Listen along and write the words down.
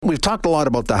we've talked a lot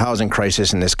about the housing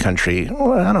crisis in this country.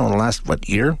 Well, I don't know, the last,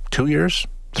 year, 2 years?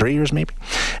 3 years maybe.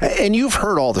 And you've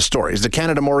heard all the stories. The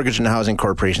Canada Mortgage and Housing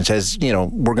Corporation says,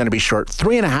 we're going to be short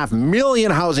 3.5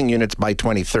 million housing units by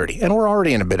 2030. And we're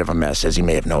already in a bit of a mess, as you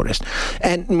may have noticed.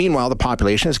 And meanwhile, the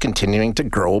population is continuing to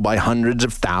grow by hundreds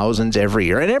of thousands every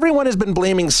year. And everyone has been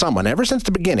blaming someone ever since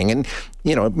the beginning. And,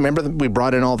 remember we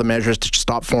brought in all the measures to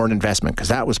stop foreign investment because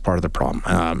that was part of the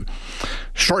problem.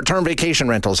 Short-term vacation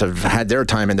rentals have had their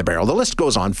time in the barrel. The list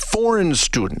goes on. Foreign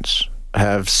students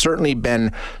have certainly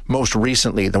been most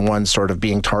recently the ones sort of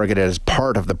being targeted as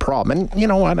part of the problem. And you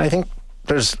know what? I think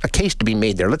there's a case to be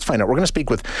made there. Let's find out. We're going to speak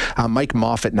with Mike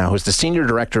Moffat now, who's the Senior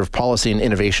Director of Policy and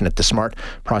Innovation at the Smart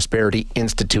Prosperity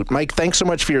Institute. Mike, thanks so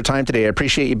much for your time today. I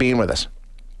appreciate you being with us.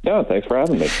 Yeah, thanks for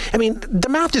having me. I mean, the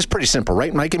math is pretty simple,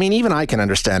 right, Mike? I mean, even I can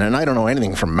understand it, and I don't know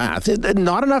anything from math.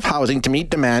 Not enough housing to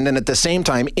meet demand, and at the same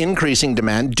time, increasing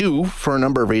demand due for a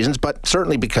number of reasons, but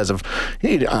certainly because of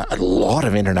a lot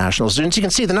of international students. You can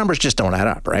see the numbers just don't add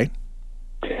up, right?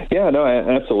 Yeah, no,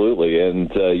 absolutely. And,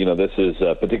 this is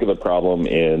a particular problem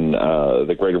in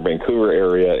the greater Vancouver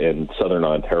area in southern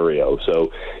Ontario.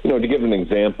 So, to give an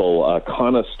example,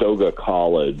 Conestoga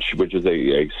College, which is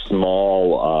a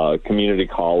small community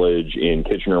college in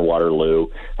Kitchener-Waterloo,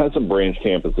 has some branch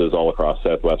campuses all across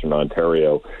southwestern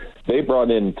Ontario. They brought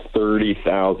in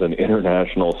 30,000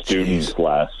 international students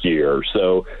last year.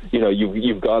 So,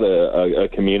 you've got a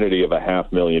community of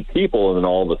 500,000 people, and then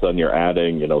all of a sudden you're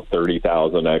adding,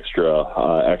 30,000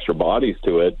 extra bodies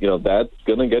to it. That's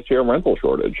going to get you a rental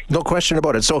shortage. No question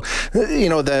about it. So,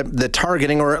 the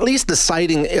targeting, or at least the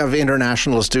citing of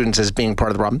international students as being part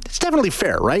of the problem, it's definitely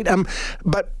fair, right?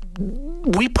 But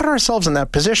we put ourselves in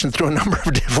that position through a number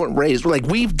of different ways. Like,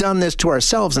 we've done this to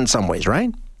ourselves in some ways,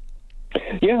 right?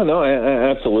 Yeah, no,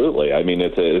 absolutely. I mean,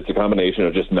 it's a combination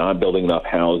of just not building enough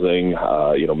housing,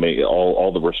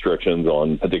 all the restrictions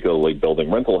on particularly building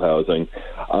rental housing,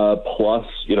 plus,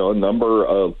 a number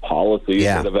of policies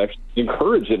that have actually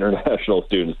encouraged international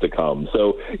students to come.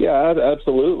 So, yeah,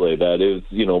 absolutely. That is,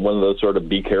 one of those sort of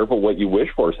be careful what you wish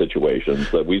for situations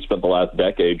that we've spent the last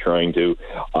decade trying to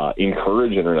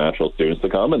encourage international students to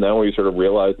come. And now we sort of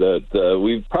realize that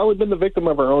we've probably been the victim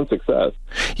of our own success.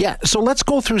 Yeah, so let's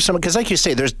go through some, because like you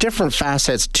say, there's different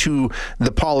facets to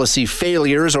the policy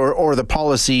failures or the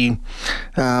policy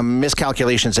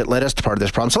miscalculations that led us to part of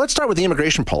this problem. So let's start with the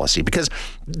immigration policy, because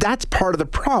that's part of the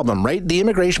problem, right? The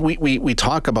immigration, we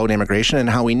talk about immigration and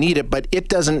how we need it, but it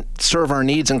doesn't serve our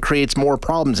needs and creates more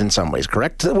problems in some ways,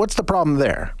 correct? What's the problem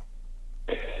there?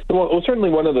 Well, certainly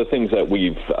one of the things that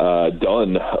we've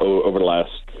done over the last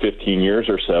 15 years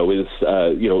or so is,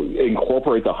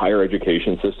 incorporate the higher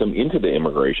education system into the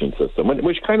immigration system,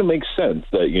 which kind of makes sense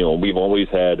that, we've always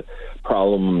had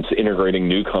problems integrating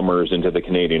newcomers into the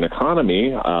Canadian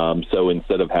economy. So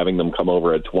instead of having them come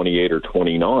over at 28 or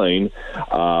 29,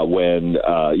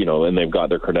 and they've got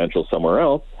their credentials somewhere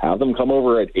else, have them come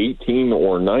over at 18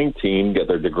 or 19, get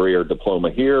their degree or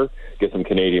diploma here, get some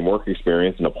Canadian work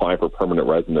experience, and apply for permanent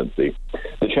residency.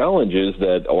 The challenge is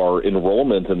that our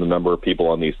enrollment in the number of people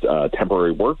on these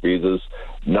temporary work visas,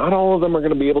 not all of them are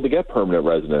going to be able to get permanent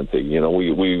residency.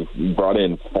 We've brought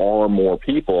in far more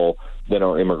people than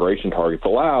our immigration targets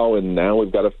allow, and now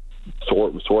we've got to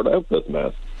sort out this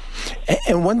mess.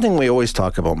 And one thing we always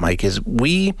talk about, Mike, is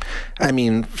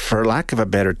for lack of a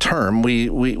better term,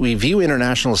 we view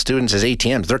international students as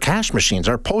ATMs. They're cash machines.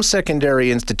 Our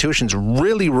post-secondary institutions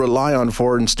really rely on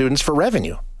foreign students for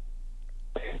revenue.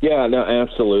 Yeah, no,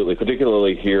 absolutely.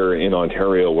 Particularly here in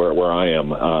Ontario, where I am,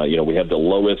 we have the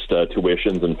lowest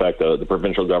tuitions. In fact, the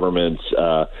provincial government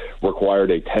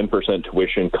required a 10%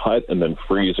 tuition cut and then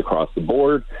freeze across the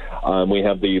board. We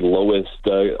have the lowest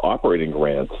operating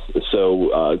grants.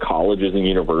 So colleges and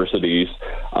universities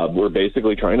were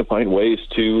basically trying to find ways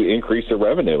to increase their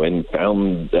revenue and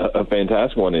found a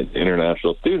fantastic one in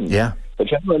international students. Yeah. The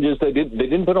challenge is they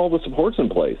didn't put all the supports in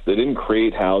place. They didn't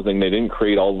create housing. They didn't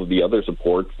create all of the other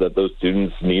supports that those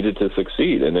students needed to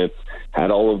succeed. And it's had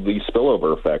all of these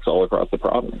spillover effects all across the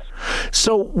province.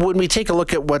 So when we take a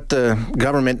look at what the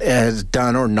government has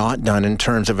done or not done in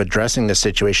terms of addressing the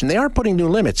situation, they are putting new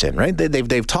limits in, right?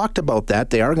 They've talked about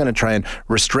that. They are going to try and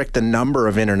restrict the number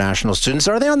of international students.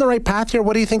 Are they on the right path here?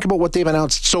 What do you think about what they've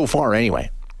announced so far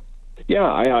anyway? Yeah,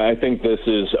 I think this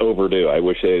is overdue. I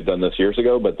wish they had done this years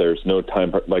ago, but there's no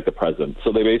time like the present.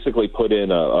 So they basically put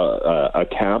in a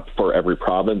cap for every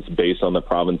province based on the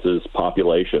province's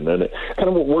population. And it kind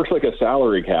of works like a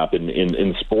salary cap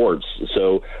in sports.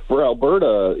 So for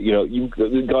Alberta,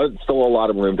 you've got still a lot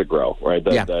of room to grow, right?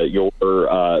 Your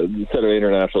set of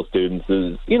international students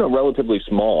is, relatively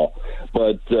small.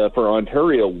 But for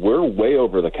Ontario, we're way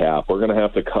over the cap. We're going to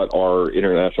have to cut our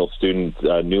international student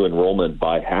new enrollment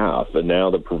by half. And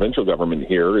now the provincial government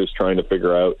here is trying to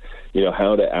figure out,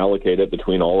 how to allocate it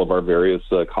between all of our various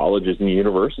colleges and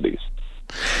universities.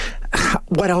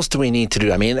 What else do we need to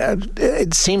do? I mean,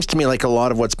 it seems to me like a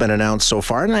lot of what's been announced so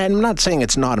far, and I'm not saying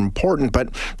it's not important, but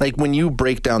like when you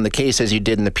break down the case as you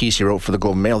did in the piece you wrote for the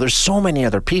Globe and Mail, there's so many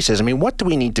other pieces. I mean, what do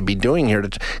we need to be doing here?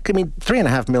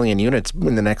 3.5 million units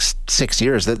in the next 6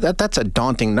 years, that's a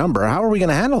daunting number. How are we going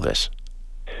to handle this?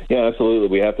 Yeah, absolutely.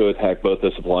 We have to attack both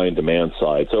the supply and demand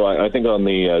side. So I think on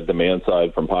the demand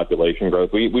side from population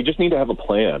growth, we just need to have a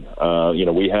plan.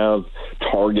 We have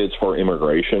targets for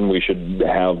immigration. We should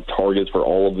have targets for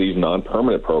all of these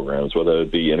non-permanent programs, whether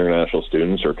it be international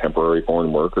students or temporary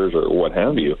foreign workers or what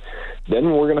have you.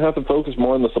 Then we're going to have to focus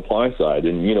more on the supply side.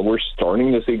 And, we're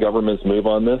starting to see governments move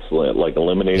on this, like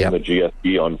eliminating the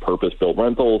GST on purpose-built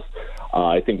rentals.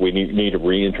 I think we need to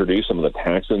reintroduce some of the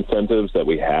tax incentives that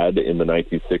we had in the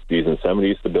 1960s and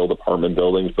 70s to build apartment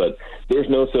buildings. But there's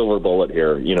no silver bullet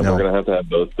here. We're going to have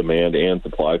both demand and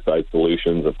supply side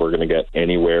solutions if we're going to get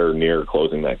anywhere near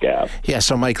closing that gap. Yeah.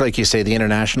 So, Mike, like you say, the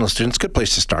international students, good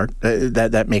place to start.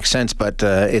 That makes sense. But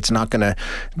it's not going to.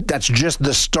 That's just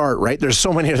the start, right? There's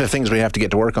so many other things we have to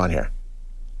get to work on here.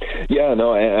 Yeah,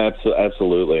 no,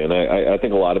 absolutely, and I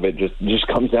think a lot of it just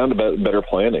comes down to better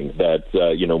planning. That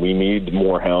we need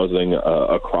more housing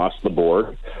across the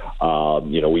board.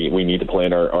 We need to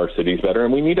plan our cities better,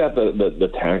 and we need to have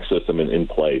the tax system in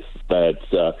place.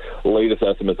 That latest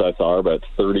estimates I saw are about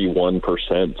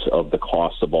 31% of the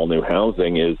cost of all new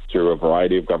housing is through a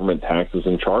variety of government taxes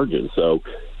and charges. So,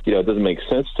 it doesn't make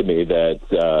sense to me that,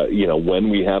 when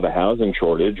we have a housing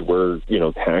shortage, we're,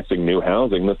 taxing new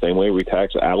housing the same way we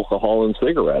tax alcohol and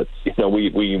cigarettes.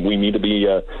 We need to be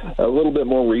a little bit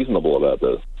more reasonable about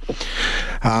this.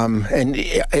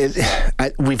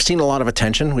 We've seen a lot of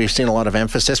attention. We've seen a lot of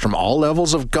emphasis from all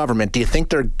levels of government. Do you think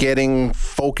they're getting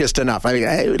focused enough? I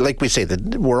mean, like we say,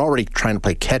 we're already trying to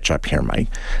play catch up here, Mike.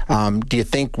 Do you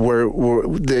think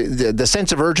the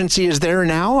sense of urgency is there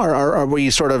now? Or are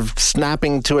we sort of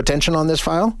snapping to attention on this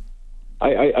file?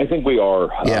 I think we are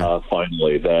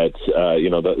finally that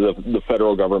the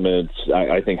federal government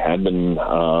I think had been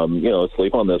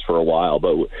asleep on this for a while,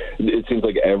 but it seems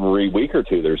like every week or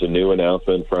two there's a new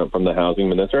announcement from the housing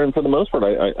minister, and for the most part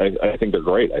I think they're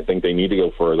great. I think they need to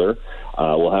go further.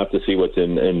 We'll have to see what's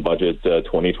in budget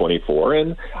 2024,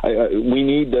 and we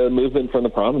need movement from the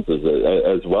provinces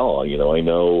as well. I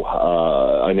know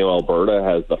Alberta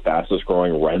has the fastest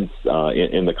growing rents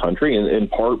in the country, in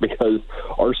part because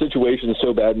our situation is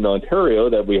so bad in Ontario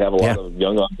that we have a lot of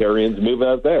young Ontarians move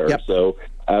out there. Yep. So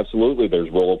absolutely, there's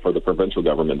role for the provincial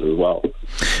government as well.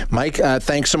 Mike,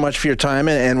 thanks so much for your time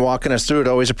and walking us through it.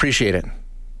 Always appreciate it.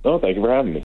 Oh, thank you for having me.